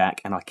great to be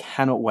back and I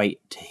cannot wait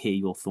to hear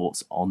your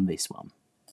thoughts on this one.